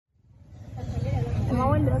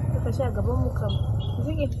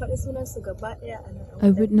I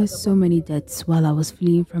witnessed so many deaths while I was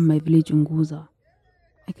fleeing from my village in Goza.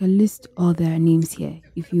 I can list all their names here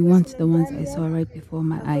if you want the ones I saw right before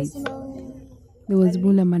my eyes. There was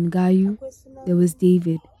Bula Mangayu, there was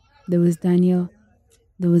David, there was Daniel,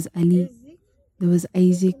 there was Ali, there was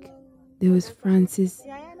Isaac, there was Francis,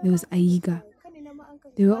 there was Aiga.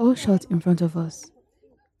 They were all shot in front of us.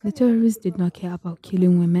 The terrorists did not care about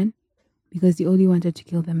killing women because they only wanted to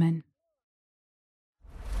kill the men.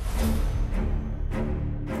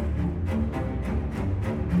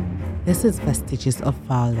 This is Vestiges of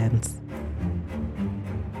Violence,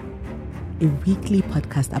 a weekly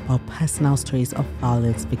podcast about personal stories of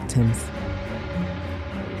violence victims.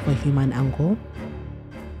 For Human Angle,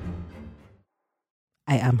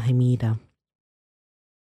 I am Hamida.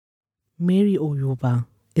 Mary Oyuba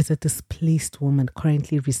is a displaced woman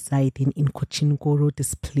currently residing in Kochingoro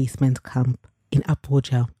displacement camp in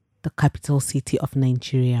Abuja, the capital city of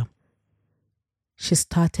Nigeria. She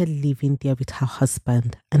started living there with her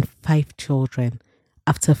husband and 5 children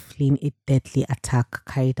after fleeing a deadly attack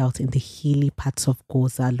carried out in the hilly parts of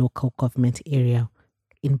Goza local government area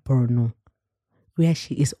in Borno, where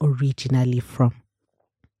she is originally from.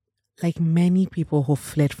 Like many people who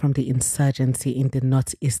fled from the insurgency in the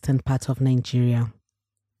northeastern part of Nigeria,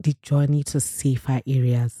 the journey to safer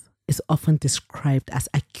areas is often described as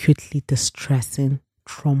acutely distressing,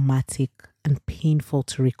 traumatic, and painful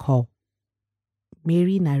to recall.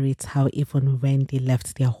 Mary narrates how even when they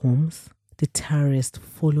left their homes, the terrorists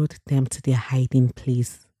followed them to their hiding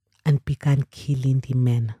place and began killing the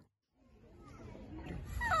men.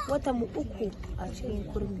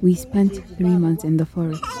 We spent 3 months in the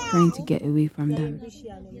forest trying to get away from them.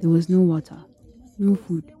 There was no water, no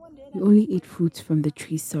food. We only ate fruits from the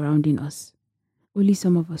trees surrounding us. Only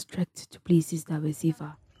some of us trekked to places that were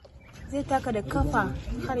safer. We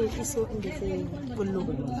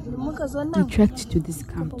trekked to this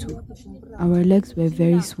camp too. Our legs were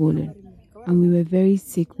very swollen and we were very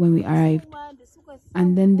sick when we arrived.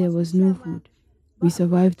 And then there was no food. We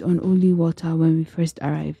survived on only water when we first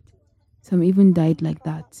arrived. Some even died like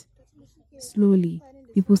that. Slowly,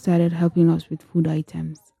 people started helping us with food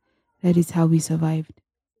items. That is how we survived.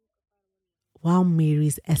 While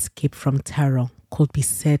Mary's escape from terror could be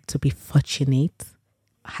said to be fortunate,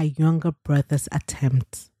 her younger brother's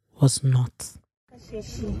attempt was not.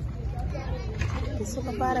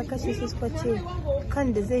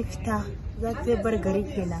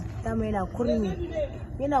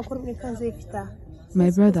 My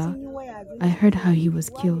brother, I heard how he was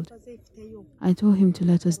killed. I told him to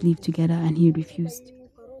let us leave together and he refused.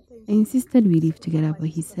 I insisted we leave together, but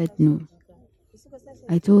he said no.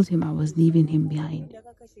 I told him I was leaving him behind.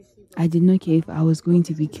 I did not care if I was going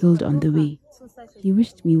to be killed on the way. He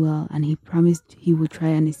wished me well and he promised he would try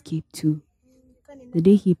and escape too. The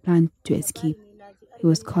day he planned to escape, he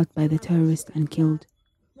was caught by the terrorists and killed.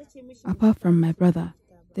 Apart from my brother,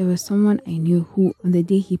 there was someone I knew who, on the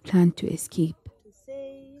day he planned to escape,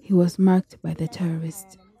 he was marked by the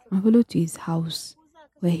terrorists and followed to his house,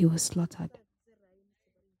 where he was slaughtered.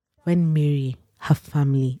 When Mary, her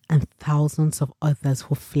family, and thousands of others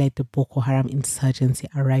who fled the Boko Haram insurgency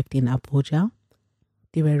arrived in Abuja,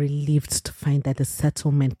 they were relieved to find that the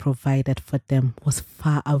settlement provided for them was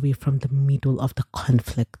far away from the middle of the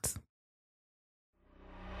conflict.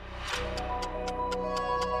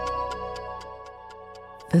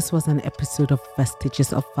 This was an episode of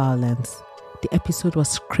Vestiges of Violence. The episode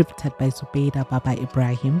was scripted by Zubaida Baba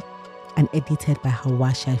Ibrahim and edited by Hawa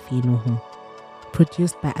Shafi Nuhu.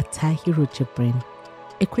 Produced by Atahiru Jibrin.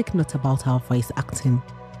 A quick note about our voice acting.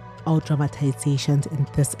 All dramatizations in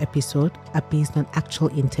this episode are based on actual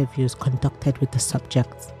interviews conducted with the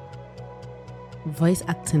subjects. Voice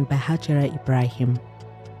acting by Hajara Ibrahim.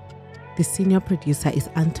 The senior producer is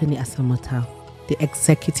Anthony Asamota. The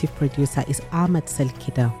executive producer is Ahmed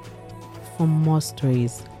Selkida. For more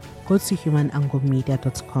stories, go to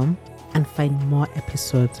humananglemedia.com and find more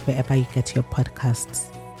episodes wherever you get your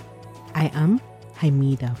podcasts. I am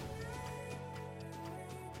Hamida.